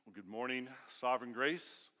morning, Sovereign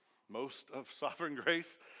Grace. Most of Sovereign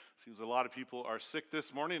Grace. Seems a lot of people are sick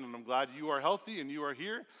this morning, and I'm glad you are healthy and you are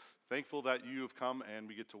here. Thankful that you have come and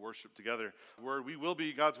we get to worship together. Word, we will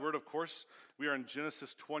be God's Word, of course. We are in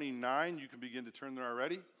Genesis 29. You can begin to turn there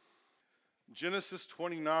already. Genesis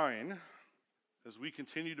 29, as we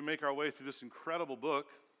continue to make our way through this incredible book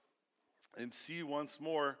and see once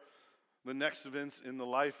more the next events in the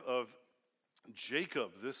life of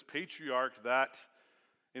Jacob, this patriarch that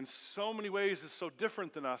in so many ways is so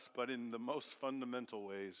different than us, but in the most fundamental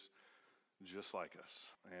ways, just like us.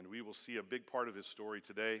 And we will see a big part of his story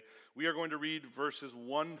today. We are going to read verses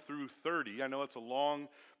 1 through 30. I know it's a long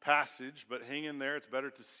passage, but hang in there. It's better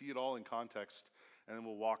to see it all in context, and then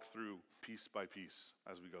we'll walk through piece by piece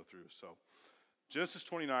as we go through. So, Genesis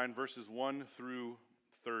 29, verses 1 through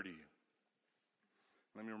 30.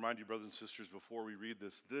 Let me remind you, brothers and sisters, before we read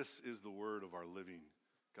this, this is the word of our living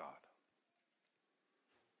God.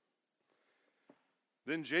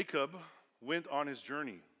 Then Jacob went on his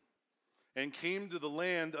journey and came to the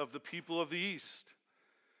land of the people of the east.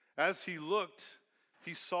 As he looked,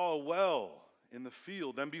 he saw a well in the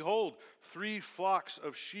field, and behold, 3 flocks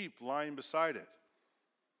of sheep lying beside it.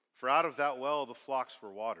 For out of that well the flocks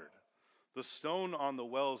were watered. The stone on the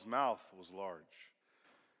well's mouth was large.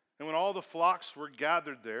 And when all the flocks were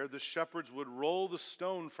gathered there, the shepherds would roll the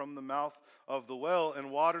stone from the mouth of the well and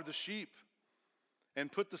water the sheep, and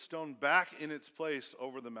put the stone back in its place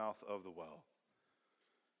over the mouth of the well.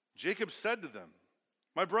 Jacob said to them,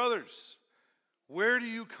 "My brothers, where do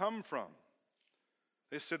you come from?"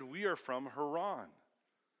 They said, "We are from Haran."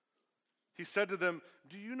 He said to them,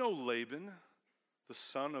 "Do you know Laban, the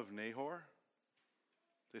son of Nahor?"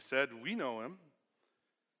 They said, "We know him."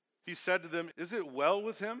 He said to them, "Is it well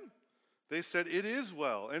with him?" They said, "It is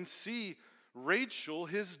well. And see, Rachel,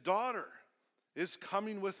 his daughter, is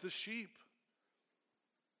coming with the sheep."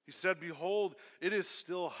 He said, "Behold, it is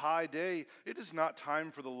still high day. It is not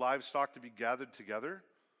time for the livestock to be gathered together.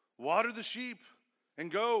 Water the sheep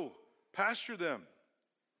and go, pasture them."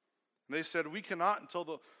 And they said, "We cannot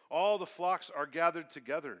until all the flocks are gathered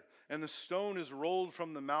together, and the stone is rolled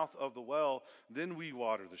from the mouth of the well. Then we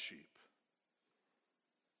water the sheep."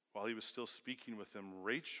 While he was still speaking with them,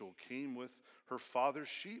 Rachel came with her father's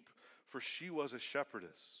sheep, for she was a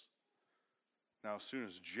shepherdess. Now as soon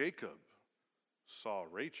as Jacob saw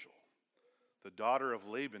Rachel, the daughter of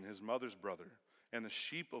Laban, his mother's brother, and the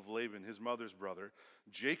sheep of Laban, his mother's brother,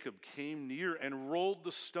 Jacob came near and rolled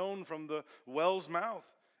the stone from the well's mouth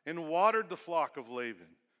and watered the flock of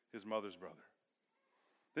Laban, his mother's brother.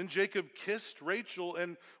 Then Jacob kissed Rachel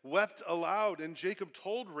and wept aloud, and Jacob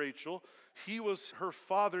told Rachel he was her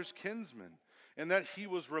father's kinsman and that he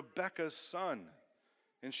was Rebekah's son.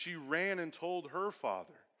 And she ran and told her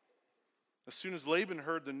father. As soon as Laban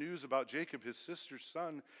heard the news about Jacob, his sister's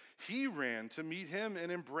son, he ran to meet him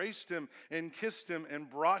and embraced him and kissed him and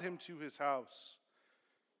brought him to his house.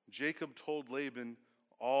 Jacob told Laban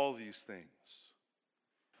all these things.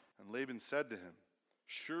 And Laban said to him,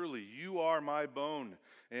 "Surely you are my bone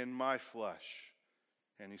and my flesh."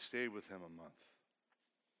 And he stayed with him a month.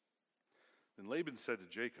 Then Laban said to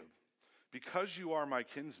Jacob, "Because you are my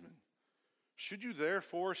kinsman, should you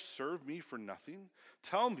therefore serve me for nothing?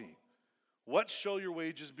 Tell me, what shall your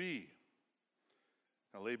wages be?"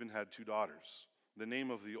 Now Laban had 2 daughters. The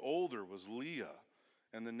name of the older was Leah,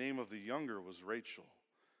 and the name of the younger was Rachel.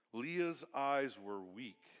 Leah's eyes were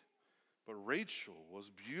weak, but Rachel was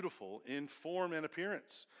beautiful in form and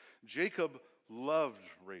appearance. Jacob loved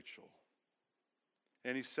Rachel.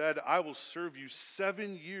 And he said, "I will serve you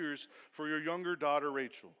 7 years for your younger daughter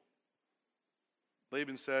Rachel."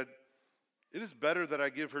 Laban said, "It is better that I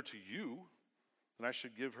give her to you than I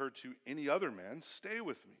should give her to any other man. Stay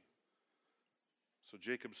with me." So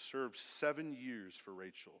Jacob served 7 years for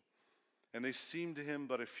Rachel, and they seemed to him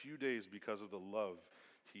but a few days because of the love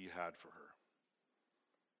he had for her.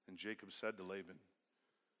 And Jacob said to Laban,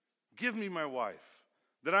 "Give me my wife,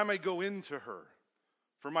 that I may go in to her,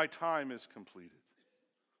 for my time is completed."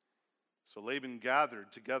 So Laban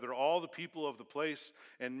gathered together all the people of the place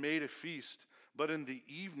and made a feast. But in the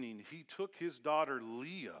evening he took his daughter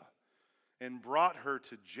Leah and brought her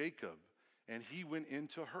to Jacob, and he went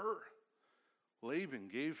into her. Laban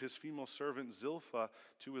gave his female servant Zilpah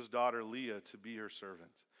to his daughter Leah to be her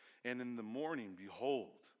servant. And in the morning,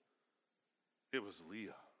 behold, it was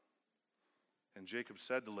Leah. And Jacob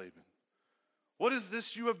said to Laban, "What is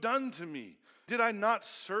this you have done to me? Did I not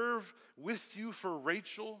serve with you for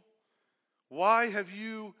Rachel? Why have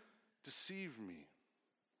you deceived me?"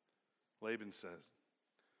 Laban says,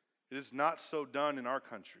 "It is not so done in our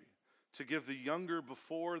country, to give the younger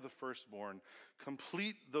before the firstborn.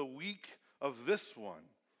 Complete the week of this one,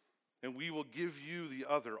 and we will give you the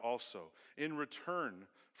other also in return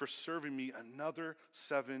for serving me another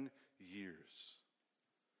 7 years.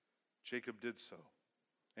 Jacob did so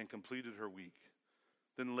and completed her week.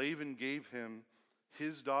 Then Laban gave him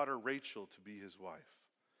his daughter Rachel to be his wife.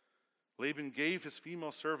 Laban gave his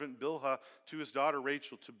female servant Bilhah to his daughter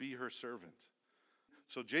Rachel to be her servant.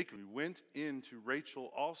 So Jacob went in to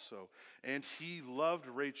Rachel also, and he loved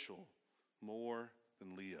Rachel more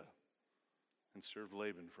than Leah, and served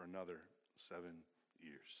Laban for another 7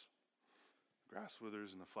 years. The grass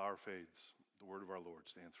withers and the flower fades. The word of our Lord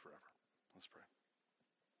stands forever. Let's pray.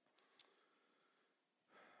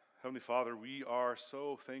 Heavenly Father, we are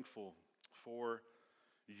so thankful for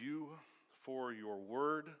you, for your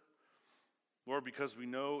word, Lord, because we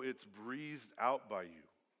know it's breathed out by you,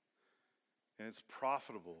 and it's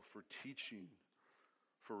profitable for teaching,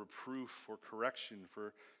 for reproof, for correction,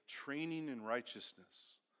 for training in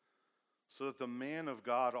righteousness, so that the man of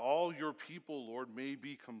God, all your people, Lord, may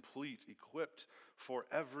be complete, equipped for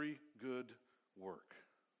every good work.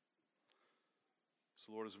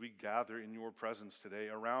 So, Lord, as we gather in your presence today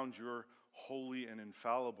around your holy and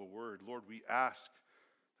infallible word, Lord, we ask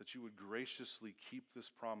that you would graciously keep this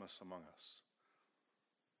promise among us,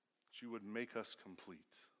 that you would make us complete.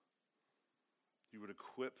 You would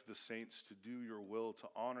equip the saints to do your will, to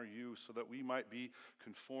honor you, so that we might be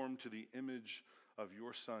conformed to the image of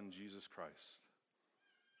your Son, Jesus Christ,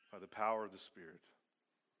 by the power of the Spirit,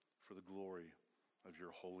 for the glory of your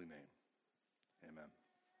holy name. Amen.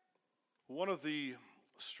 One of the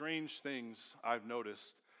strange things I've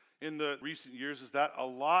noticed in the recent years is that a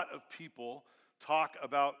lot of people talk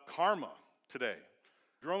about karma today.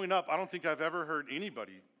 Growing up, I don't think I've ever heard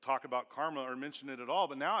anybody talk about karma or mention it at all,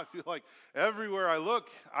 but now I feel like everywhere I look,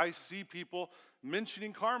 I see people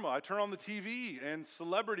mentioning karma. I turn on the TV and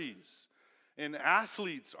celebrities and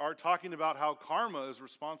athletes are talking about how karma is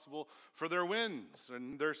responsible for their wins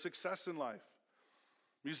and their success in life.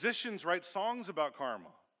 Musicians write songs about karma.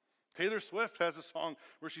 Taylor Swift has a song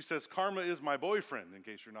where she says, "Karma is my boyfriend," in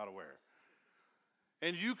case you're not aware.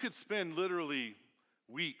 And you could spend literally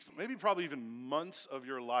weeks, maybe probably even months of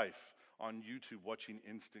your life on YouTube watching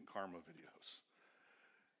instant karma videos.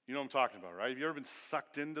 You know what I'm talking about, right? Have you ever been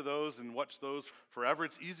sucked into those and watched those forever?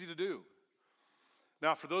 It's easy to do.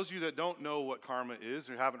 Now, for those of you that don't know what karma is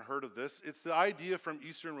or haven't heard of this, it's the idea from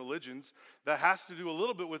Eastern religions that has to do a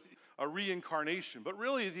little bit with a reincarnation. But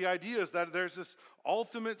really, the idea is that there's this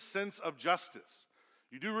ultimate sense of justice.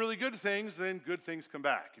 You do really good things, then good things come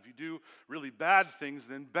back. If you do really bad things,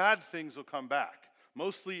 then bad things will come back,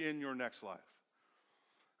 mostly in your next life.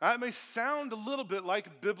 Now, it may sound a little bit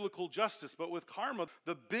like biblical justice, but with karma,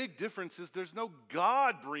 the big difference is there's no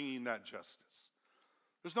God bringing that justice.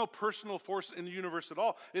 There's no personal force in the universe at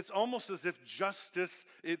all. It's almost as if justice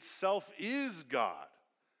itself is God.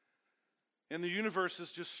 And the universe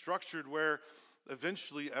is just structured where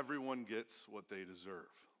eventually everyone gets what they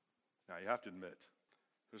deserve. Now, you have to admit,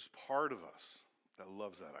 there's part of us that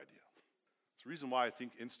loves that idea. It's the reason why I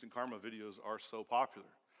think instant karma videos are so popular.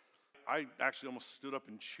 I actually almost stood up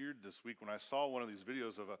and cheered this week when I saw one of these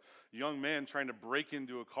videos of a young man trying to break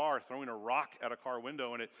into a car, throwing a rock at a car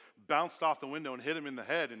window, and it bounced off the window and hit him in the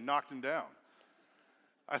head and knocked him down.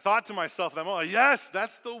 I thought to myself, yes,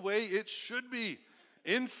 that's the way it should be.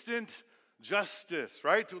 Instant justice,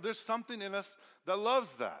 right? There's something in us that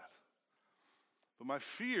loves that. But my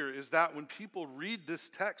fear is that when people read this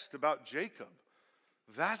text about Jacob,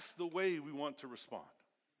 that's the way we want to respond.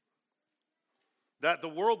 That the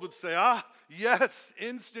world would say, yes,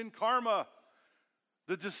 instant karma.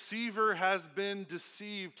 The deceiver has been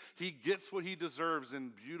deceived. He gets what he deserves in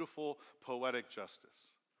beautiful, poetic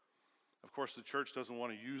justice. Of course, the church doesn't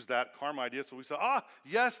want to use that karma idea, so we say,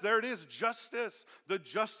 yes, there it is, justice, the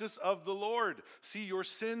justice of the Lord. See, your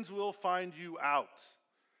sins will find you out.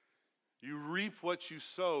 You reap what you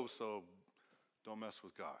sow, so don't mess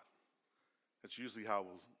with God. That's usually how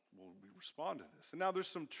we'll respond to this. And now there's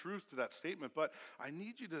some truth to that statement, but I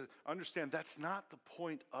need you to understand that's not the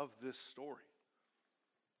point of this story.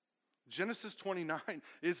 Genesis 29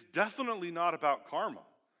 is definitely not about karma.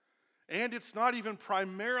 And it's not even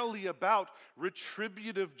primarily about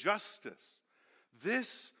retributive justice.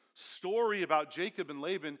 This story about Jacob and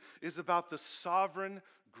Laban is about the sovereign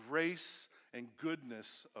grace and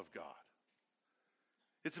goodness of God.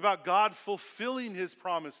 It's about God fulfilling his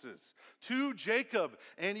promises to Jacob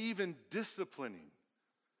and even disciplining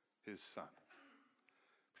his son.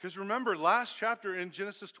 Because remember, last chapter in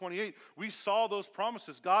Genesis 28, we saw those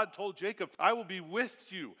promises. God told Jacob, I will be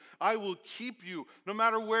with you. I will keep you no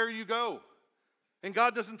matter where you go. And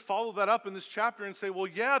God doesn't follow that up in this chapter and say, well,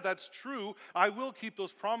 yeah, that's true. I will keep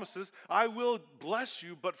those promises. I will bless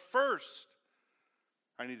you, but first,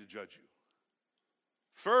 I need to judge you.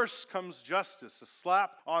 First comes justice, a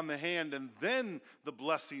slap on the hand, and then the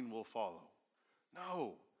blessing will follow.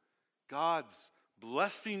 No, God's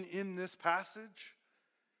blessing in this passage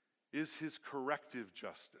is his corrective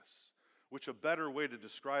justice, which a better way to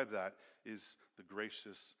describe that is the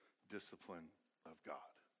gracious discipline of God.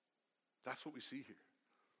 That's what we see here.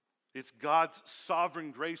 It's God's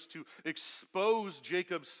sovereign grace to expose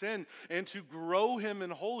Jacob's sin and to grow him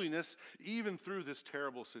in holiness even through this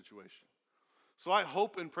terrible situation. So I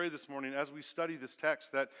hope and pray this morning as we study this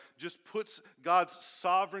text that just puts God's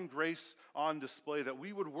sovereign grace on display, that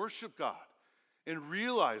we would worship God and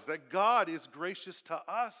realize that God is gracious to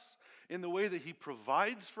us in the way that he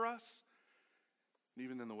provides for us and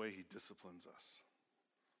even in the way he disciplines us.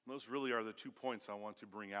 Those really are the 2 points I want to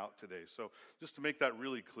bring out today. So just to make that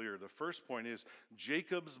really clear, the first point is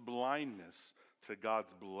Jacob's blindness to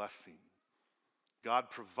God's blessing. God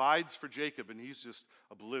provides for Jacob, and he's just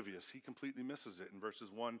oblivious. He completely misses it in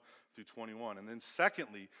verses 1 through 21. And then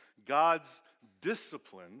secondly, God's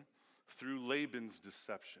discipline through Laban's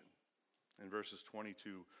deception in verses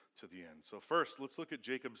 22 to the end. So first, let's look at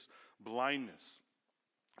Jacob's blindness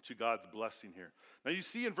to God's blessing here. Now you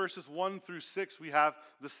see in verses 1 through 6, we have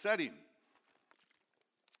the setting.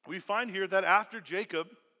 We find here that after Jacob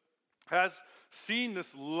has seen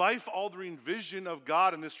this life-altering vision of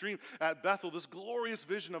God in this dream at Bethel, this glorious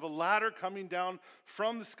vision of a ladder coming down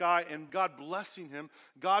from the sky and God blessing him,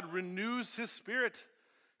 God renews his spirit.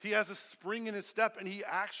 He has a spring in his step, and he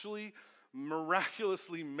actually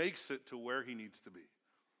miraculously makes it to where he needs to be.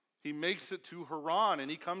 He makes it to Haran,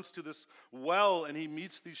 and he comes to this well, and he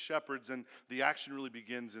meets these shepherds, and the action really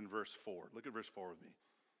begins in verse 4. Look at verse 4 with me.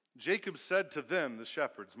 Jacob said to them, the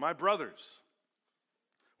shepherds, "My brothers,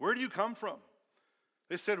 where do you come from?"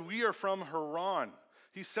 They said, "We are from Haran."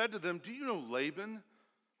 He said to them, "Do you know Laban,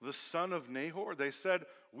 the son of Nahor?" They said,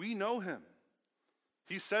 "We know him."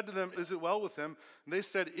 He said to them, "Is it well with him?" And they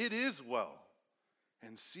said, "It is well.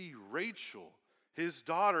 And see, Rachel, his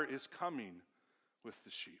daughter, is coming with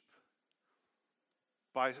the sheep."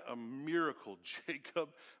 By a miracle,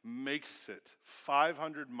 Jacob makes it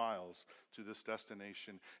 500 miles to this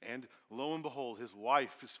destination. And lo and behold, his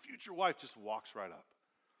wife, his future wife, just walks right up.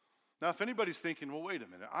 Now, if anybody's thinking, well, wait a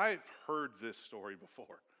minute, I've heard this story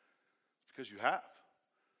before. It's because you have.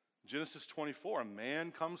 Genesis 24, a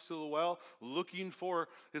man comes to the well looking for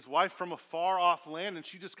his wife from a far off land, and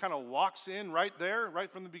she just kind of walks in right there,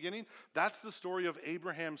 right from the beginning. That's the story of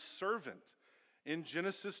Abraham's servant in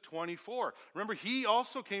Genesis 24. Remember, he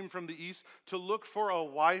also came from the east to look for a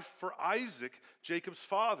wife for Isaac, Jacob's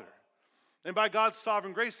father. And by God's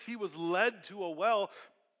sovereign grace, he was led to a well,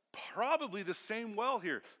 probably the same well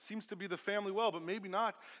here. Seems to be the family well, but maybe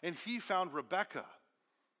not. And he found Rebekah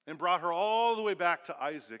and brought her all the way back to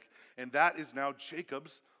Isaac, and that is now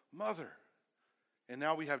Jacob's mother. And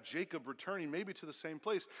now we have Jacob returning maybe to the same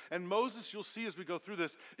place. And Moses, you'll see as we go through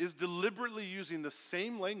this, is deliberately using the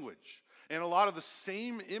same language and a lot of the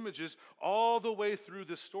same images all the way through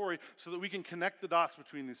this story so that we can connect the dots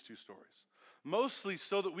between these two stories. Mostly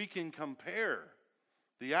so that we can compare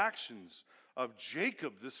the actions of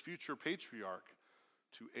Jacob, this future patriarch,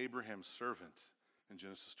 to Abraham's servant in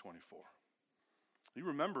Genesis 24. You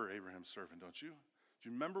remember Abraham's servant, don't you? Do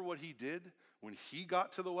you remember what he did when he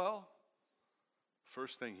got to the well?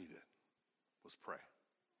 First thing he did was pray.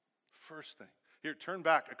 First thing. Here, turn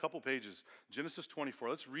back a couple pages. Genesis 24.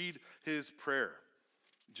 Let's read his prayer.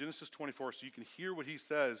 Genesis 24, so you can hear what he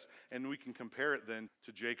says, and we can compare it then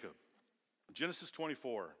to Jacob. Genesis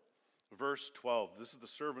 24, verse 12. This is the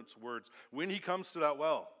servant's words when he comes to that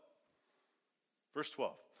well. Verse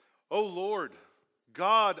 12. "O Lord,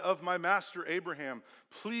 God of my master Abraham,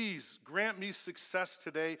 please grant me success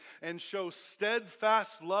today and show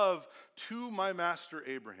steadfast love to my master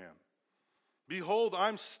Abraham. Behold,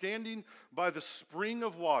 I'm standing by the spring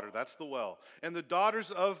of water," that's the well, "and the daughters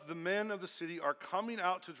of the men of the city are coming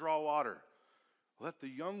out to draw water. Let the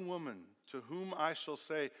young woman to whom I shall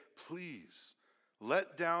say, 'Please,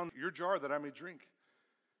 let down your jar that I may drink,'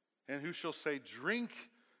 and who shall say, 'Drink,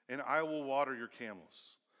 and I will water your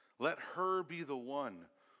camels,' let her be the one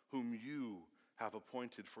whom you have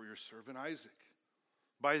appointed for your servant Isaac.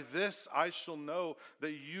 By this I shall know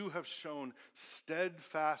that you have shown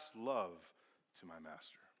steadfast love to my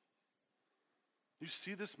master." You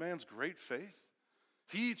see this man's great faith?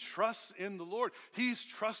 He trusts in the Lord. He's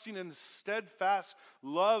trusting in the steadfast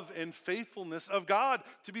love and faithfulness of God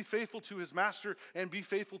to be faithful to his master and be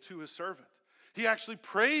faithful to his servant. He actually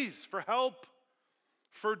prays for help.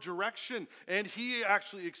 for direction, and he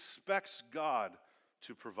actually expects God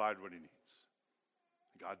to provide what he needs.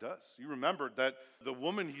 God does. You remember that the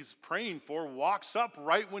woman he's praying for walks up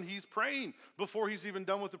right when he's praying. Before he's even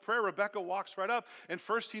done with the prayer, Rebecca walks right up. And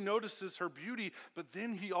first he notices her beauty, but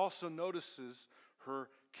then he also notices her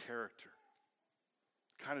character.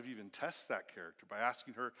 Kind of even tests that character by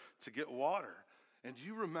asking her to get water. And do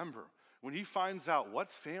you remember when he finds out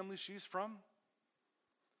what family she's from?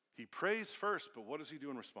 He prays first, but what does he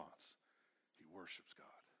do in response? He worships God.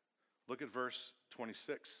 Look at verse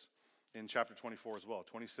 26. In chapter 24 as well,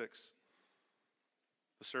 26.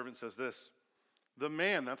 The servant says this, the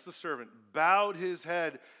man, that's the servant, bowed his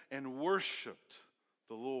head and worshiped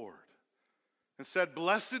the Lord and said,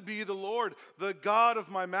 blessed be the Lord, the God of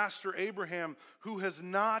my master Abraham, who has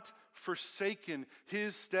not forsaken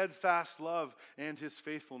his steadfast love and his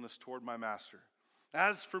faithfulness toward my master.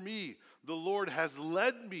 As for me, the Lord has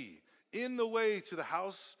led me in the way to the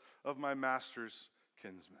house of my master's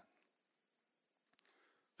kinsman.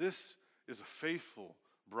 This is a faithful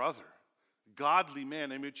brother, godly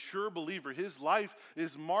man, a mature believer. His life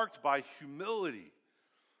is marked by humility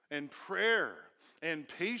and prayer and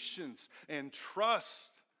patience and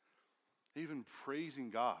trust, even praising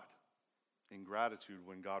God in gratitude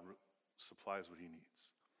when God supplies what he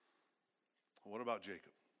needs. What about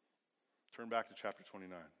Jacob? Turn back to chapter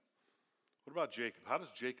 29. What about Jacob? How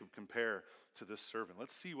does Jacob compare to this servant?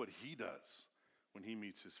 Let's see what he does when he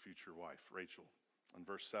meets his future wife, Rachel, in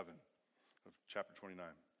verse 7. Of chapter 29.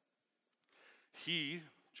 He,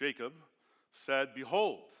 Jacob, said,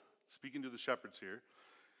 behold, speaking to the shepherds here,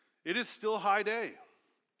 it is still high day.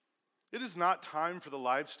 It is not time for the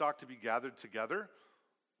livestock to be gathered together.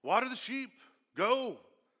 Water the sheep, go,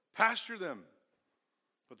 pasture them.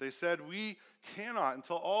 But they said, we cannot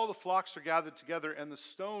until all the flocks are gathered together and the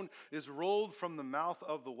stone is rolled from the mouth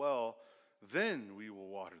of the well, then we will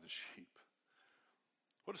water the sheep.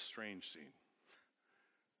 What a strange scene.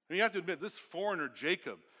 And you have to admit, this foreigner,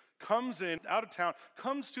 Jacob, comes in, out of town,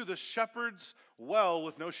 comes to the shepherd's well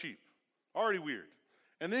with no sheep. Already weird.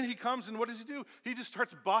 And then he comes and what does he do? He just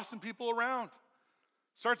starts bossing people around.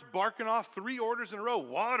 Starts barking off 3 orders in a row.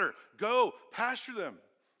 Water, go, pasture them.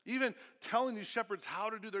 Even telling these shepherds how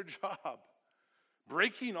to do their job.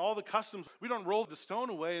 Breaking all the customs. We don't roll the stone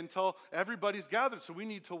away until everybody's gathered, so we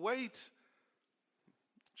need to wait.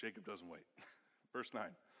 Jacob doesn't wait. Verse 9.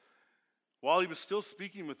 While he was still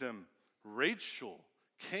speaking with them, Rachel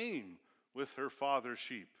came with her father's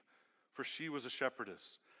sheep, for she was a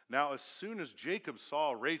shepherdess. Now, as soon as Jacob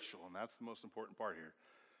saw Rachel, and that's the most important part here,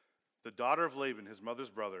 the daughter of Laban, his mother's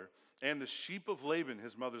brother, and the sheep of Laban,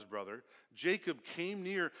 his mother's brother, Jacob came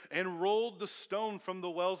near and rolled the stone from the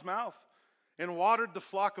well's mouth and watered the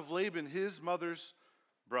flock of Laban, his mother's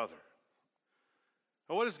brother.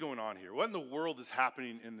 Now, what is going on here? What in the world is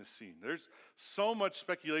happening in this scene? There's so much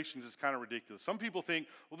speculation, it's kind of ridiculous. Some people think,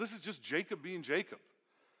 well, this is just Jacob being Jacob,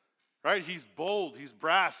 right? He's bold, he's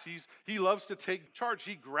brass, he loves to take charge.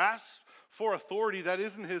 He grasps for authority that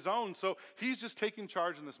isn't his own, so he's just taking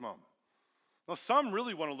charge in this moment. Now, some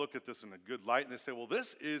really want to look at this in a good light, and they say, well,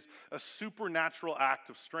 this is a supernatural act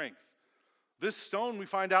of strength. This stone, we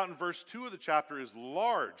find out in verse 2 of the chapter, is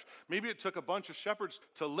large. Maybe it took a bunch of shepherds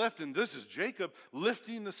to lift, and this is Jacob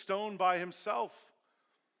lifting the stone by himself.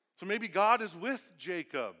 So maybe God is with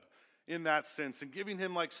Jacob in that sense and giving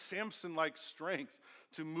him like Samson-like strength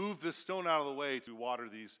to move this stone out of the way to water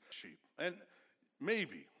these sheep. And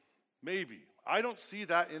maybe, I don't see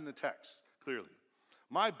that in the text clearly.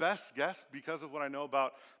 My best guess, because of what I know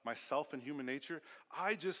about myself and human nature,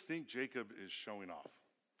 I just think Jacob is showing off.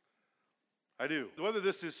 I do. Whether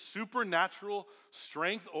this is supernatural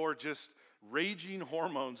strength or just raging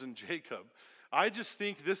hormones in Jacob, I just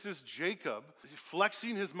think this is Jacob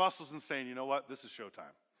flexing his muscles and saying, you know what, this is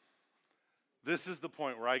showtime. This is the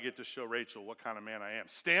point where I get to show Rachel what kind of man I am.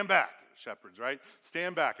 Stand back, shepherds, right?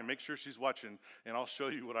 Stand back and make sure she's watching, and I'll show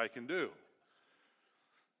you what I can do.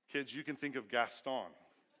 Kids, you can think of Gaston.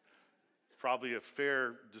 It's probably a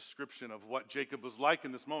fair description of what Jacob was like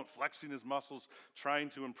in this moment, flexing his muscles, trying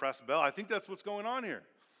to impress Belle. I think that's what's going on here.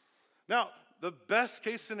 Now, the best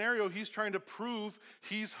case scenario, he's trying to prove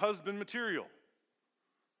he's husband material.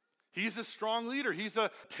 He's a strong leader. He's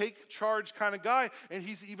a take charge kind of guy, and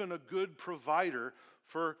he's even a good provider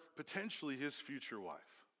for potentially his future wife.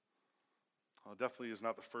 Well, it definitely is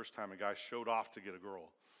not the first time a guy showed off to get a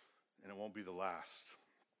girl, and it won't be the last.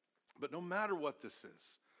 But no matter what this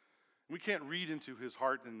is, we can't read into his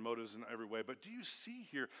heart and motives in every way, but do you see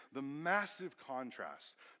here the massive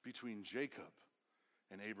contrast between Jacob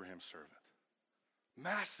and Abraham's servant?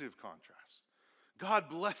 Massive contrast. God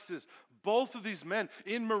blesses both of these men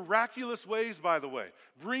in miraculous ways, by the way,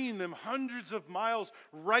 bringing them hundreds of miles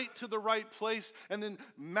right to the right place, and then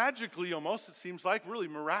magically, almost, it seems like, really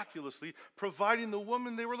miraculously, providing the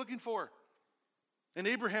woman they were looking for. And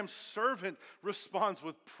Abraham's servant responds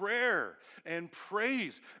with prayer and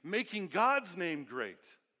praise, making God's name great.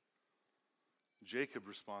 Jacob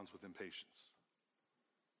responds with impatience,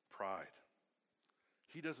 pride.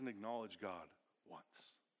 He doesn't acknowledge God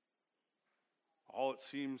once. All it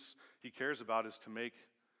seems he cares about is to make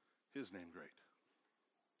his name great.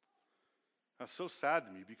 That's so sad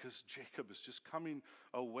to me because Jacob is just coming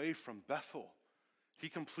away from Bethel. He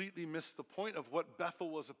completely missed the point of what Bethel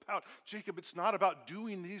was about. Jacob, it's not about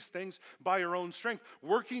doing these things by your own strength,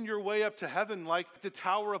 working your way up to heaven like the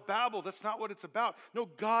Tower of Babel. That's not what it's about. No,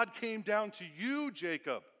 God came down to you,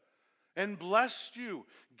 Jacob, and blessed you,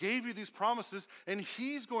 gave you these promises, and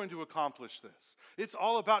he's going to accomplish this. It's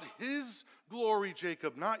all about his glory,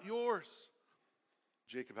 Jacob, not yours.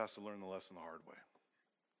 Jacob has to learn the lesson the hard way.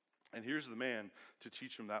 And here's the man to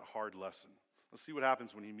teach him that hard lesson. Let's see what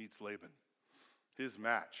happens when he meets Laban. His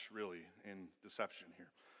match, really, in deception here.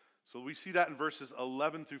 So we see that in verses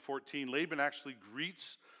 11 through 14. Laban actually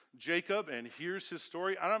greets Jacob and hears his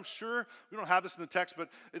story. And I'm sure, we don't have this in the text, but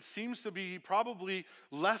it seems to be he probably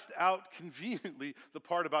left out conveniently the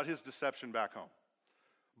part about his deception back home.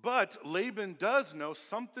 But Laban does know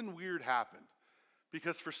something weird happened.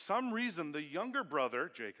 Because for some reason, the younger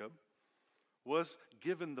brother, Jacob, was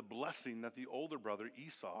given the blessing that the older brother,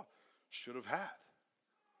 Esau, should have had.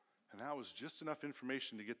 And that was just enough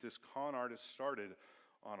information to get this con artist started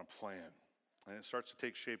on a plan. And it starts to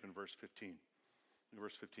take shape in verse 15.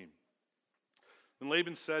 Verse 15. Then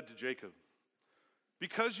Laban said to Jacob,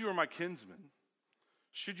 "Because you are my kinsman,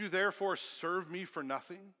 should you therefore serve me for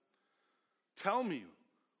nothing? Tell me,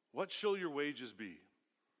 what shall your wages be?"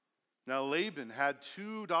 Now Laban had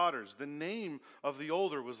 2 daughters. The name of the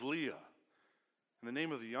older was Leah, and the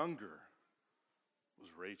name of the younger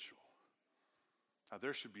was Rachel. Now,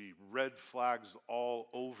 there should be red flags all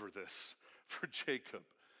over this for Jacob.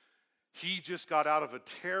 He just got out of a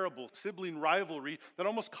terrible sibling rivalry that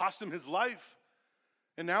almost cost him his life.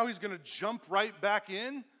 And now he's going to jump right back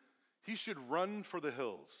in. He should run for the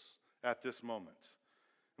hills at this moment.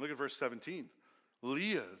 Look at verse 17.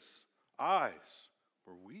 Leah's eyes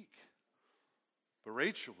were weak, but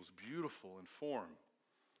Rachel was beautiful in form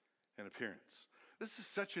and appearance. This is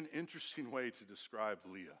such an interesting way to describe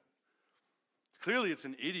Leah. Clearly, it's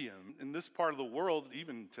an idiom. In this part of the world,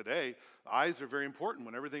 even today, eyes are very important.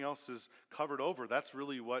 When everything else is covered over, that's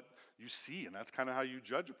really what you see, and that's kind of how you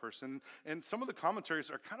judge a person. And some of the commentaries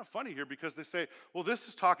are kind of funny here because they say, well, this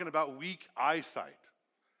is talking about weak eyesight.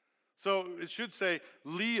 So it should say,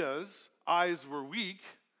 Leah's eyes were weak,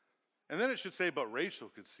 and then it should say, but Rachel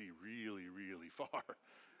could see really, really far.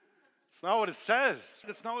 It's not what it says.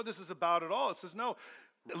 That's not what this is about at all. It says, no,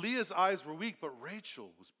 Leah's eyes were weak, but Rachel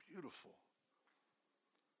was beautiful.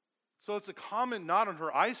 So it's a comment not on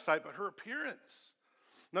her eyesight, but her appearance.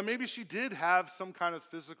 Now, maybe she did have some kind of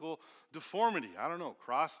physical deformity. I don't know,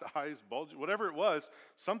 crossed eyes, bulging, whatever it was.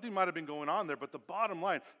 Something might have been going on there, but the bottom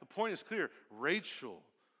line, the point is clear. Rachel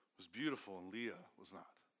was beautiful and Leah was not.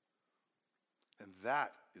 And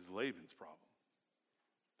that is Laban's problem.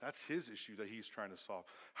 That's his issue that he's trying to solve.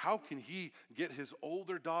 How can he get his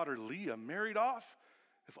older daughter, Leah, married off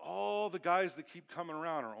if all the guys that keep coming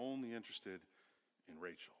around are only interested in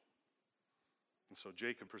Rachel? And so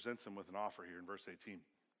Jacob presents him with an offer here in verse 18.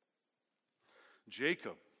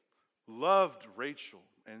 Jacob loved Rachel,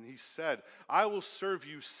 and he said, I will serve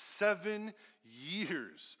you 7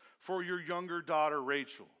 years for your younger daughter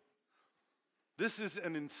Rachel. This is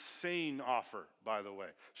an insane offer, by the way.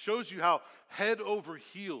 Shows you how head over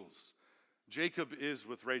heels Jacob is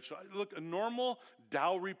with Rachel. Look, a normal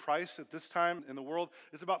dowry price at this time in the world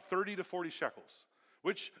is about 30 to 40 shekels,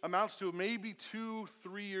 which amounts to maybe 2-3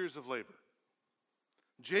 years of labor.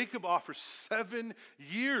 Jacob offers 7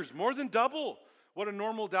 years, more than double what a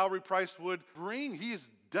normal dowry price would bring. He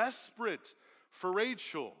is desperate for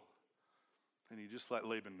Rachel. And he just let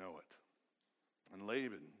Laban know it. And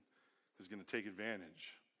Laban is going to take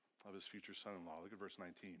advantage of his future son-in-law. Look at verse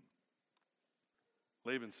 19.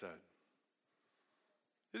 Laban said,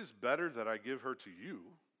 it is better that I give her to you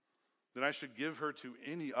than I should give her to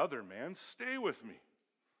any other man. Stay with me.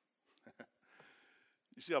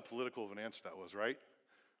 You see how political of an answer that was, right?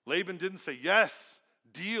 Laban didn't say, yes,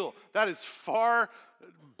 deal. That is far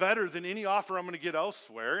better than any offer I'm going to get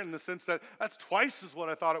elsewhere, in the sense that that's twice as what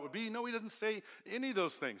I thought it would be. No, he doesn't say any of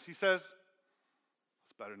those things. He says,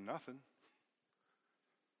 it's better than nothing.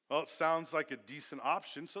 Well, it sounds like a decent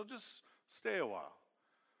option, so just stay a while.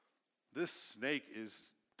 This snake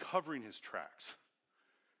is covering his tracks.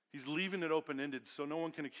 He's leaving it open-ended so no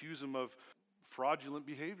one can accuse him of fraudulent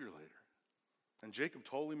behavior later. And Jacob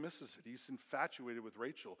totally misses it. He's infatuated with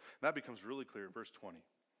Rachel. And that becomes really clear in verse 20.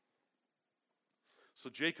 So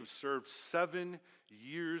Jacob served 7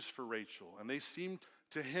 years for Rachel, and they seemed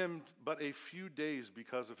to him but a few days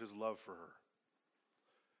because of his love for her.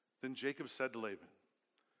 Then Jacob said to Laban,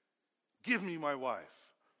 "Give me my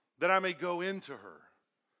wife, that I may go into her,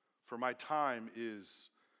 for my time is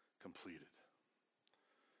completed."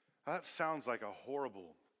 That sounds like a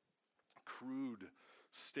horrible, crude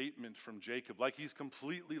statement from Jacob, like he's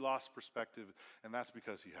completely lost perspective, and that's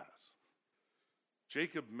because he has.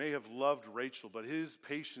 Jacob may have loved Rachel, but his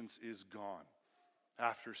patience is gone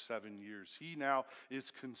after 7 years. He now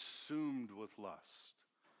is consumed with lust,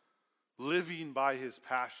 living by his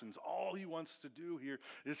passions. All he wants to do here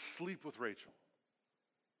is sleep with Rachel.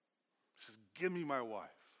 He says, "Give me my wife."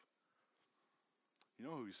 You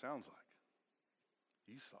know who he sounds like?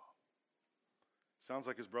 Esau. Sounds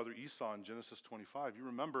like his brother Esau in Genesis 25. You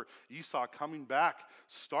remember Esau coming back,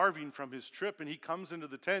 starving from his trip, and he comes into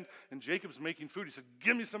the tent, and Jacob's making food. He said,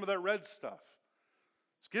 "Give me some of that red stuff.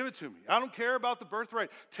 Just give it to me. I don't care about the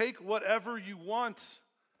birthright. Take whatever you want.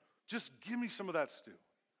 Just give me some of that stew."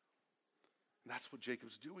 And that's what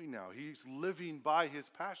Jacob's doing now. He's living by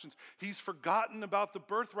his passions. He's forgotten about the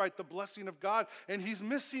birthright, the blessing of God, and he's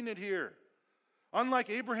missing it here. Unlike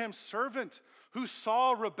Abraham's servant, who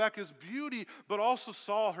saw Rebekah's beauty, but also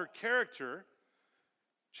saw her character,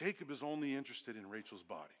 Jacob is only interested in Rachel's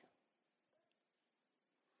body.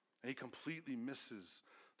 And he completely misses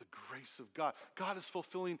the grace of God. God is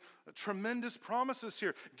fulfilling tremendous promises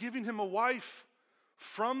here, giving him a wife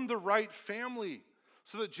from the right family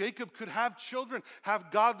so that Jacob could have children,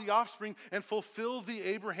 have godly offspring, and fulfill the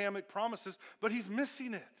Abrahamic promises, but he's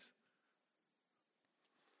missing it.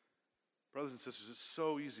 Brothers and sisters, it's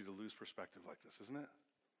so easy to lose perspective like this, isn't it?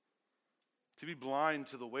 To be blind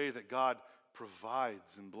to the way that God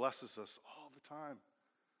provides and blesses us all the time.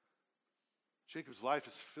 Jacob's life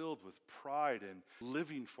is filled with pride and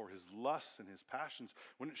living for his lusts and his passions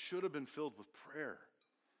when it should have been filled with prayer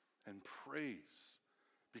and praise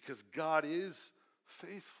because God is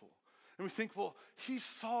faithful. And we think, well, he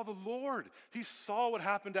saw the Lord. He saw what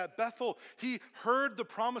happened at Bethel. He heard the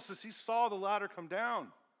promises. He saw the ladder come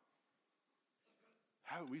down.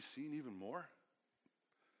 Haven't we seen even more?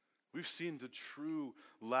 We've seen the true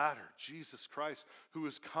ladder, Jesus Christ, who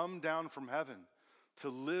has come down from heaven to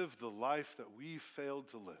live the life that we failed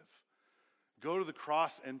to live. Go to the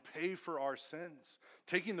cross and pay for our sins,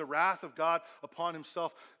 taking the wrath of God upon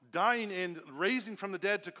himself, dying and raising from the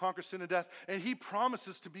dead to conquer sin and death. And he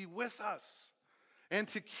promises to be with us and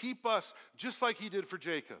to keep us just like he did for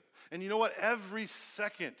Jacob. And you know what? Every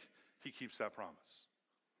second he keeps that promise.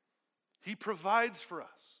 He provides for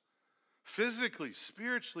us physically,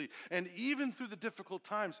 spiritually, and even through the difficult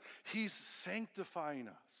times, he's sanctifying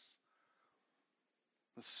us.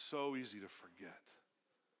 It's so easy to forget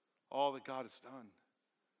all that God has done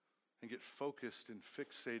and get focused and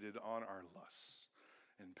fixated on our lusts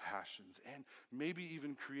and passions and maybe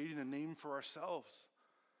even creating a name for ourselves.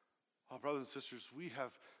 Oh, brothers and sisters, we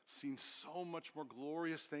have seen so much more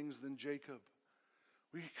glorious things than Jacob.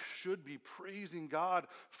 We should be praising God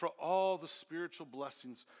for all the spiritual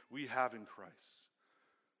blessings we have in Christ.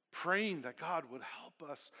 Praying that God would help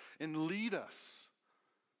us and lead us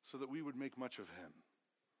so that we would make much of him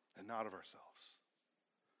and not of ourselves.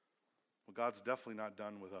 Well, God's definitely not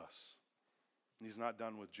done with us. And he's not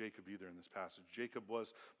done with Jacob either in this passage. Jacob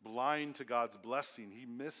was blind to God's blessing. He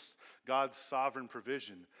missed God's sovereign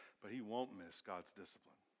provision, but he won't miss God's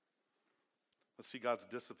discipline. Let's see God's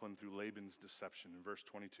discipline through Laban's deception in verse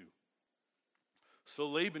 22. So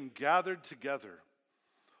Laban gathered together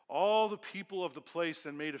all the people of the place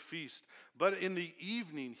and made a feast. But in the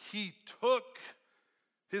evening he took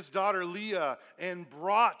his daughter Leah and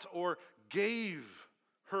brought or gave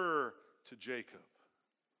her to Jacob.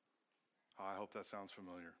 Oh, I hope that sounds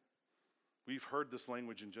familiar. We've heard this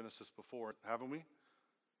language in Genesis before, haven't we?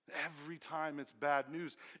 Every time it's bad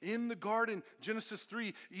news. In the garden, Genesis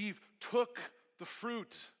 3, Eve took the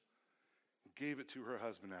fruit and gave it to her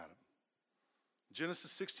husband Adam.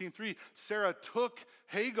 Genesis 16:3, Sarah took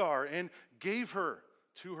Hagar and gave her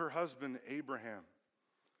to her husband Abraham.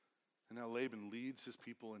 And now Laban leads his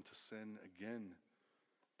people into sin again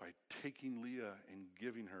by taking Leah and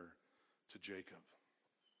giving her to Jacob.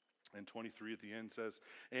 And 23 at the end says,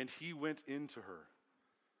 and he went into her.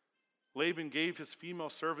 Laban gave his female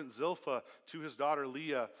servant Zilpah to his daughter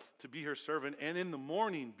Leah to be her servant. And in the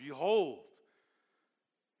morning, behold,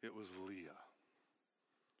 it was Leah.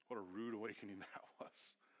 What a rude awakening that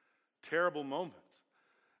was. Terrible moment.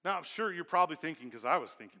 Now, I'm sure you're probably thinking, because I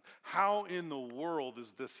was thinking, how in the world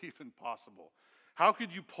is this even possible? How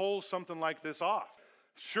could you pull something like this off?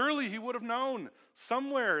 Surely he would have known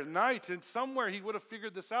somewhere at night, and somewhere he would have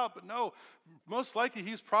figured this out. But no, most likely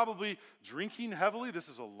he's probably drinking heavily. This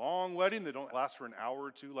is a long wedding. They don't last for an hour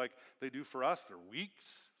or two like they do for us. They're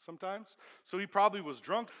weeks sometimes. So he probably was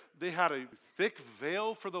drunk. They had a thick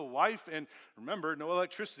veil for the wife. And remember, no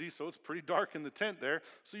electricity, so it's pretty dark in the tent there.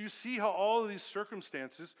 So you see how all of these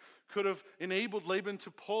circumstances could have enabled Laban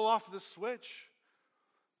to pull off this switch.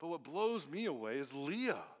 But what blows me away is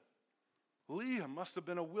Leah. Leah must have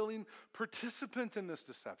been a willing participant in this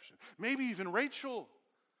deception. Maybe even Rachel.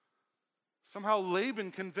 Somehow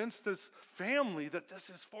Laban convinced this family that this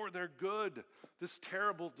is for their good, this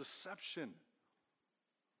terrible deception.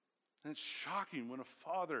 And it's shocking when a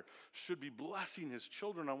father should be blessing his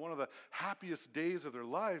children on one of the happiest days of their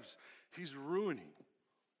lives, he's ruining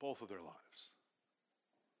both of their lives.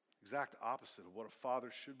 Exact opposite of what a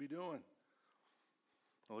father should be doing.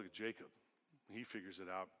 Now look at Jacob. He figures it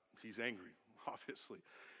out. He's angry, obviously.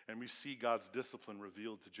 And we see God's discipline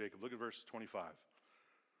revealed to Jacob. Look at verse 25.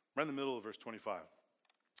 Right in the middle of verse 25.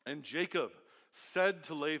 And Jacob said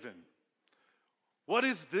to Laban, "What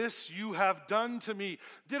is this you have done to me?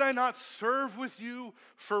 Did I not serve with you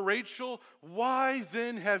for Rachel? Why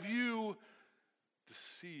then have you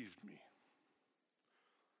deceived me?"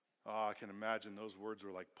 Oh, I can imagine those words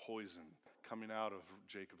were like poison coming out of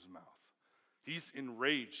Jacob's mouth. He's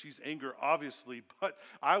enraged. He's angry, obviously. But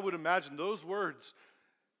I would imagine those words,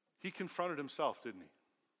 he confronted himself, didn't he?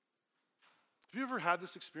 Have you ever had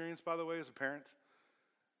this experience, by the way, as a parent?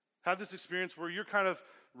 Had this experience where you're kind of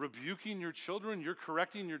rebuking your children, you're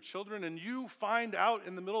correcting your children, and you find out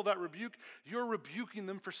in the middle of that rebuke, you're rebuking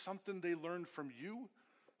them for something they learned from you?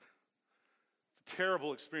 It's a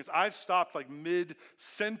terrible experience. I've stopped like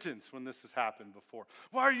mid-sentence when this has happened before.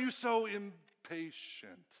 Why are you so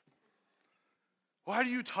impatient? Why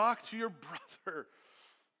do you talk to your brother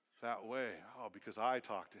that way? Oh, because I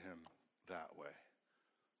talk to him that way.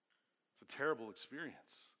 It's a terrible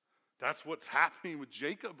experience. That's what's happening with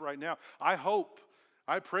Jacob right now.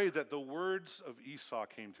 I pray that the words of Esau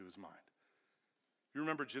came to his mind. You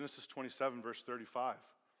remember Genesis 27, verse 35.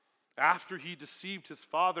 After he deceived his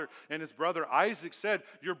father and his brother, Isaac said,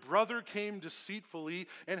 "Your brother came deceitfully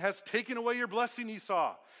and has taken away your blessing,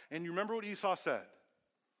 Esau." And you remember what Esau said?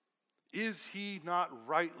 "Is he not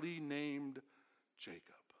rightly named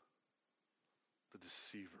Jacob?" The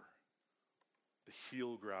deceiver, the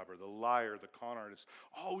heel grabber, the liar, the con artist,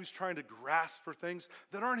 always trying to grasp for things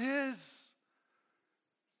that aren't his.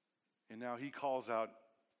 And now he calls out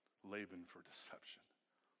Laban for deception.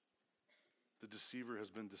 The deceiver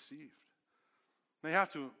has been deceived. They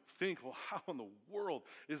have to think, well, how in the world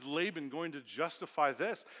is Laban going to justify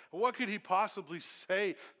this? What could he possibly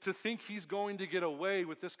say to think he's going to get away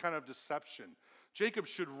with this kind of deception? Jacob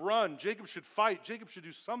should run. Jacob should fight. Jacob should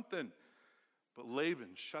do something. But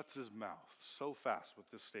Laban shuts his mouth so fast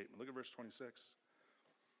with this statement. Look at verse 26.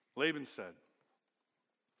 Laban said,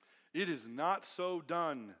 "It is not so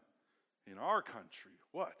done in our country."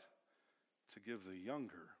 What? To give the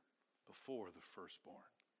younger before the firstborn.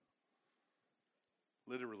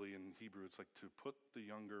 Literally in Hebrew, it's like to put the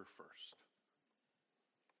younger first.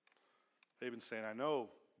 Laban's saying, I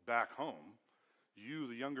know back home, you,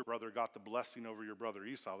 the younger brother, got the blessing over your brother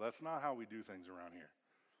Esau. That's not how we do things around here.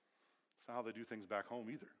 It's not how they do things back home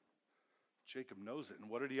either. Jacob knows it. And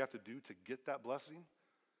what did he have to do to get that blessing?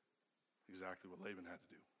 Exactly what Laban had to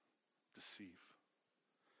do. Deceive.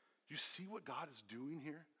 You see what God is doing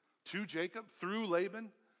here to Jacob through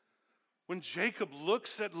Laban? When Jacob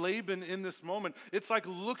looks at Laban in this moment, it's like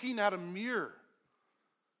looking at a mirror.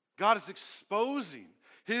 God is exposing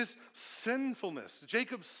his sinfulness,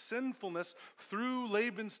 Jacob's sinfulness through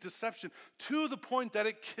Laban's deception to the point that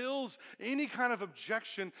it kills any kind of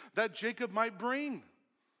objection that Jacob might bring.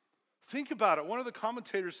 Think about it. One of the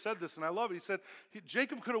commentators said this, and I love it. He said,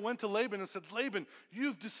 Jacob could have went to Laban and said, "Laban,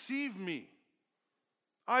 you've deceived me.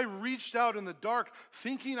 I reached out in the dark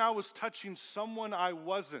thinking I was touching someone I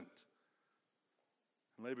wasn't."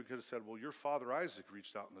 And Laban could have said, "Well, your father Isaac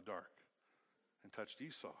reached out in the dark and touched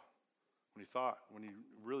Esau when he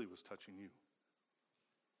really was touching you."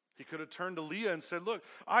 He could have turned to Leah and said, "Look,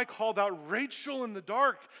 I called out Rachel in the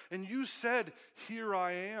dark, and you said, 'Here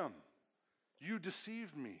I am.' You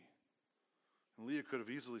deceived me." And Leah could have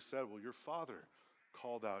easily said, "Well, your father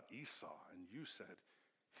called out Esau, and you said,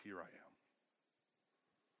 'Here I am.'"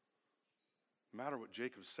 No matter what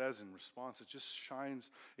Jacob says in response, it just shines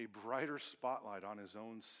a brighter spotlight on his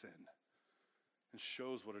own sin and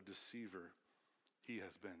shows what a deceiver he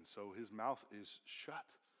has been. So his mouth is shut.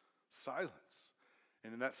 Silence.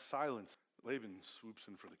 And in that silence, Laban swoops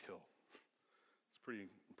in for the kill. It's pretty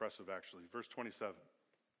impressive, actually. Verse 27.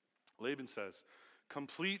 Laban says,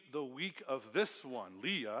 complete the week of this one,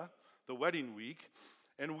 Leah, the wedding week,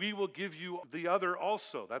 and we will give you the other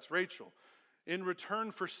also, that's Rachel, in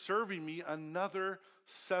return for serving me another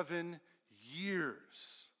 7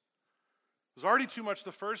 years. It was already too much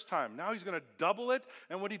the first time. Now he's going to double it.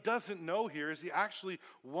 And what he doesn't know here is he actually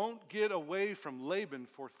won't get away from Laban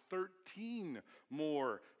for 13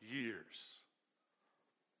 more years.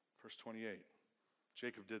 Verse 28,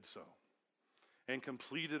 Jacob did so and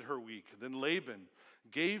completed her week. Then Laban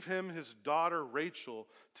gave him his daughter Rachel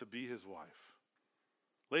to be his wife.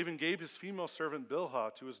 Laban gave his female servant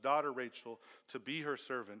Bilhah to his daughter Rachel to be her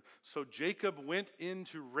servant. So Jacob went in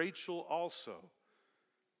to Rachel also.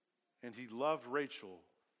 And he loved Rachel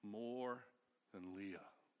more than Leah.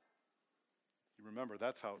 You remember,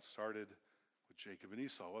 that's how it started with Jacob and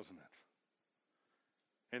Esau, wasn't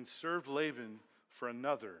it? And served Laban for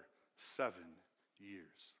another 7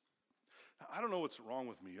 years. Now, I don't know what's wrong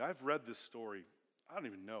with me. I've read this story, I don't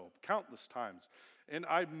even know, countless times. And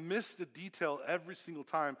I missed a detail every single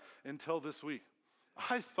time until this week.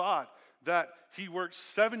 I thought that he worked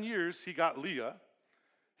 7 years, he got Leah.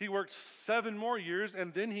 He worked 7 more years,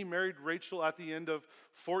 and then he married Rachel at the end of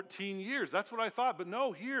 14 years. That's what I thought. But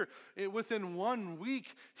no, here, within 1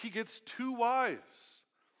 week, he gets 2 wives.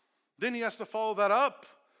 Then he has to follow that up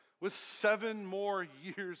with 7 more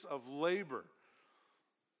years of labor.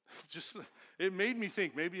 It made me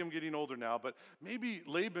think, maybe I'm getting older now, but maybe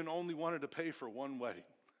Laban only wanted to pay for 1 wedding.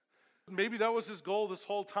 Maybe that was his goal this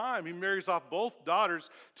whole time. He marries off both daughters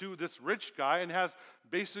to this rich guy and has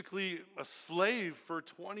basically a slave for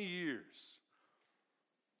 20 years.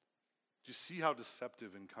 Do you see how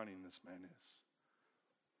deceptive and cunning this man is?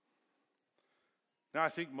 Now, I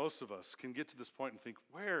think most of us can get to this point and think,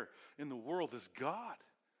 where in the world is God?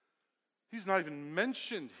 He's not even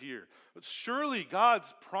mentioned here. But surely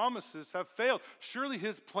God's promises have failed. Surely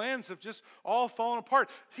his plans have just all fallen apart.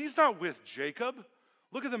 He's not with Jacob.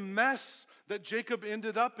 Look at the mess that Jacob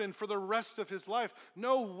ended up in for the rest of his life.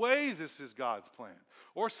 No way this is God's plan.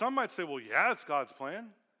 Or some might say, well, yeah, it's God's plan.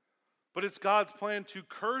 But it's God's plan to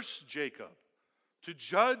curse Jacob, to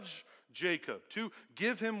judge Jacob, to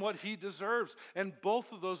give him what he deserves. And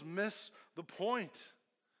both of those miss the point.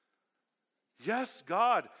 Yes,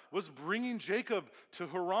 God was bringing Jacob to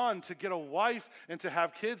Haran to get a wife and to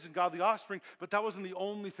have kids and godly offspring, but that wasn't the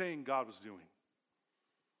only thing God was doing.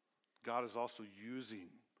 God is also using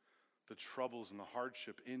the troubles and the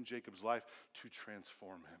hardship in Jacob's life to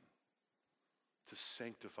transform him, to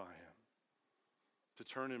sanctify him, to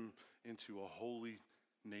turn him into a holy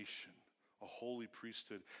nation, a holy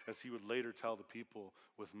priesthood, as he would later tell the people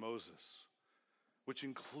with Moses, which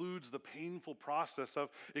includes the painful process of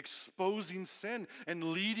exposing sin and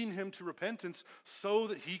leading him to repentance so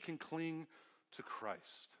that he can cling to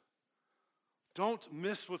Christ. Don't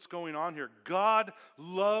miss what's going on here. God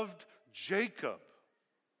loved Jacob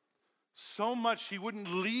so much he wouldn't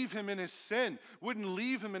leave him in his sin, wouldn't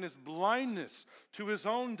leave him in his blindness to his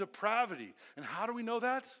own depravity. And how do we know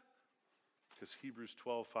that? Because Hebrews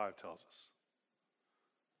 12:5 tells us.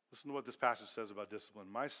 Listen to what this passage says about discipline.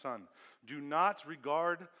 My son, do not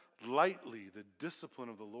regard lightly the discipline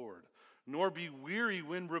of the Lord, nor be weary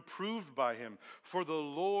when reproved by him, for the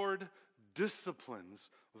Lord disciplines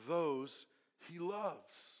those he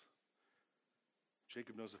loves.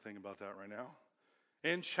 Jacob knows a thing about that right now.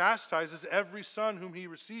 And chastises every son whom he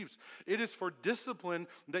receives. It is for discipline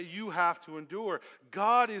that you have to endure.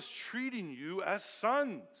 God is treating you as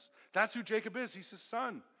sons. That's who Jacob is. He's his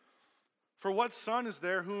son. For what son is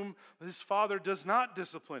there whom his father does not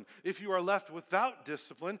discipline? If you are left without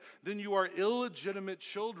discipline, then you are illegitimate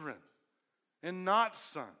children and not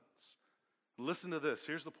sons. Listen to this.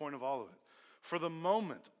 Here's the point of all of it. For the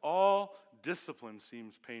moment, all discipline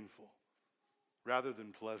seems painful rather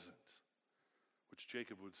than pleasant, which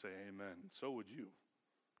Jacob would say, amen. So would you,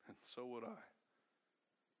 and so would I.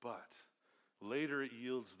 But later it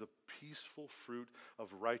yields the peaceful fruit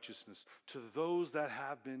of righteousness to those that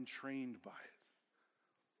have been trained by it.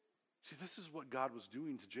 See, this is what God was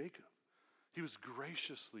doing to Jacob. He was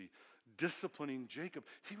graciously disciplining Jacob.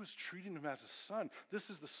 He was treating him as a son.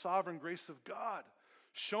 This is the sovereign grace of God,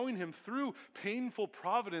 showing him through painful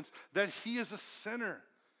providence that he is a sinner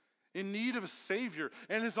in need of a Savior.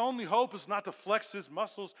 And his only hope is not to flex his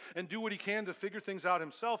muscles and do what he can to figure things out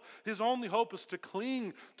himself. His only hope is to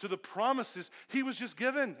cling to the promises he was just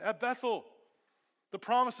given at Bethel. The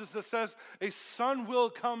promises that says, a son will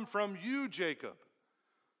come from you, Jacob,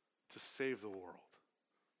 to save the world,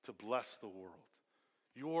 to bless the world.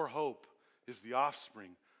 Your hope is the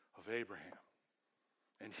offspring of Abraham.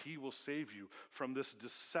 And he will save you from this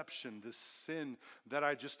deception, this sin that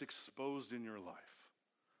I just exposed in your life.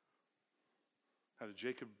 Now, did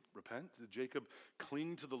Jacob repent? Did Jacob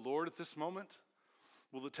cling to the Lord at this moment?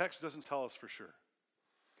 Well, the text doesn't tell us for sure.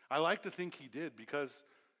 I like to think he did because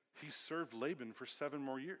he served Laban for 7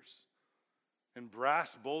 more years. And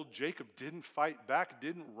brass, bold Jacob didn't fight back,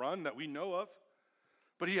 didn't run that we know of.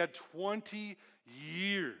 But he had 20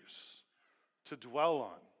 years to dwell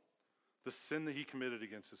on the sin that he committed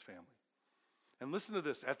against his family. And listen to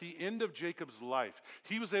this. At the end of Jacob's life,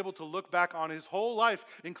 he was able to look back on his whole life,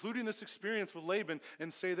 including this experience with Laban,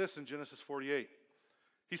 and say this in Genesis 48.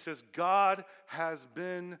 He says, God has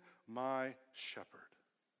been my shepherd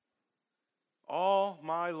all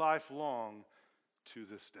my life long to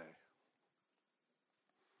this day.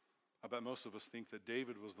 I bet most of us think that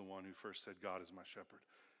David was the one who first said, God is my shepherd.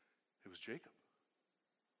 It was Jacob.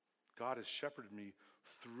 God has shepherded me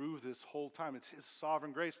through this whole time. It's his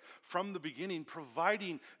sovereign grace from the beginning,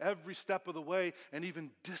 providing every step of the way and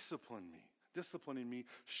even disciplining me,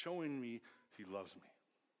 showing me he loves me.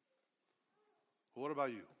 Well, what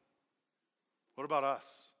about you? What about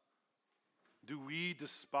us? Do we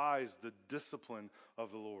despise the discipline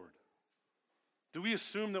of the Lord? Do we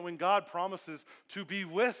assume that when God promises to be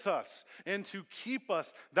with us and to keep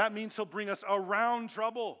us, that means he'll bring us around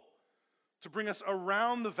trouble, to bring us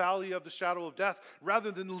around the valley of the shadow of death,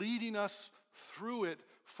 rather than leading us through it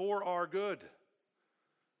for our good?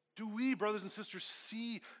 Do we, brothers and sisters,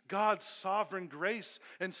 see God's sovereign grace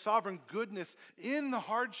and sovereign goodness in the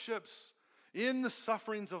hardships, in the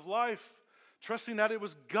sufferings of life, trusting that it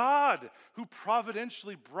was God who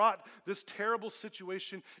providentially brought this terrible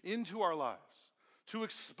situation into our lives, to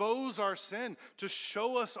expose our sin, to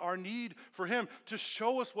show us our need for him, to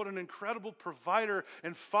show us what an incredible provider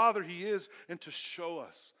and father he is, and to show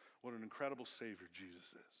us what an incredible Savior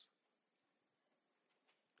Jesus is.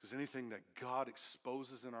 Because anything that God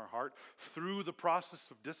exposes in our heart through the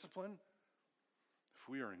process of discipline, if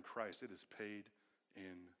we are in Christ, it is paid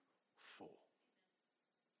in full.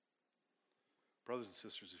 Brothers and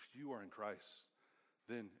sisters, if you are in Christ,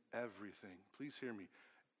 then everything, please hear me,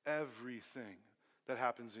 everything that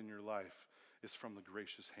happens in your life is from the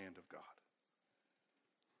gracious hand of God.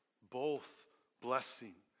 Both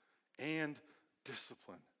blessing and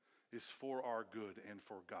discipline is for our good and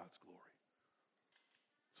for God's glory.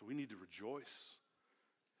 So we need to rejoice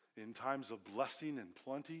in times of blessing and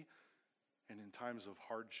plenty and in times of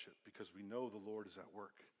hardship, because we know the Lord is at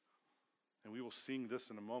work. And we will sing this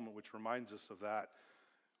in a moment, which reminds us of that.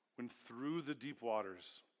 When through the deep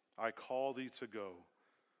waters I call thee to go,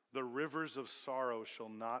 the rivers of sorrow shall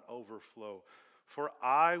not overflow. For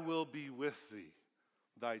I will be with thee,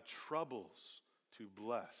 thy troubles to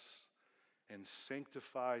bless, and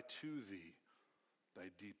sanctify to thee thy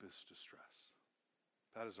deepest distress.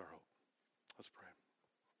 That is our hope. Let's pray.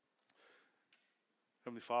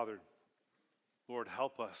 Heavenly Father, Lord,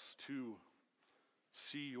 help us to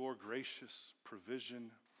see your gracious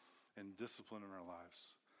provision and discipline in our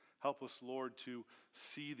lives. Help us, Lord, to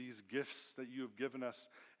see these gifts that you have given us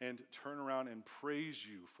and turn around and praise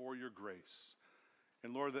you for your grace.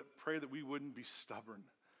 And Lord, pray that we wouldn't be stubborn,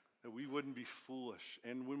 that we wouldn't be foolish.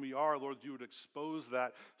 And when we are, Lord, you would expose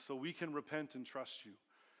that so we can repent and trust you.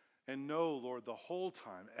 And know, Lord, the whole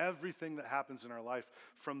time, everything that happens in our life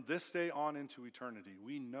from this day on into eternity,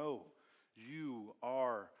 we know you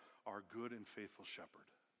are our good and faithful shepherd.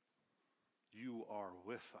 You are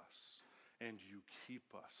with us, and you keep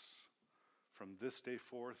us from this day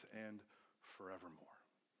forth and forevermore.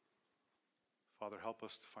 Father, help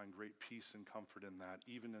us to find great peace and comfort in that,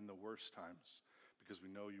 even in the worst times, because we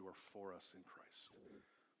know you are for us in Christ.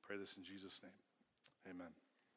 Pray this in Jesus' name. Amen.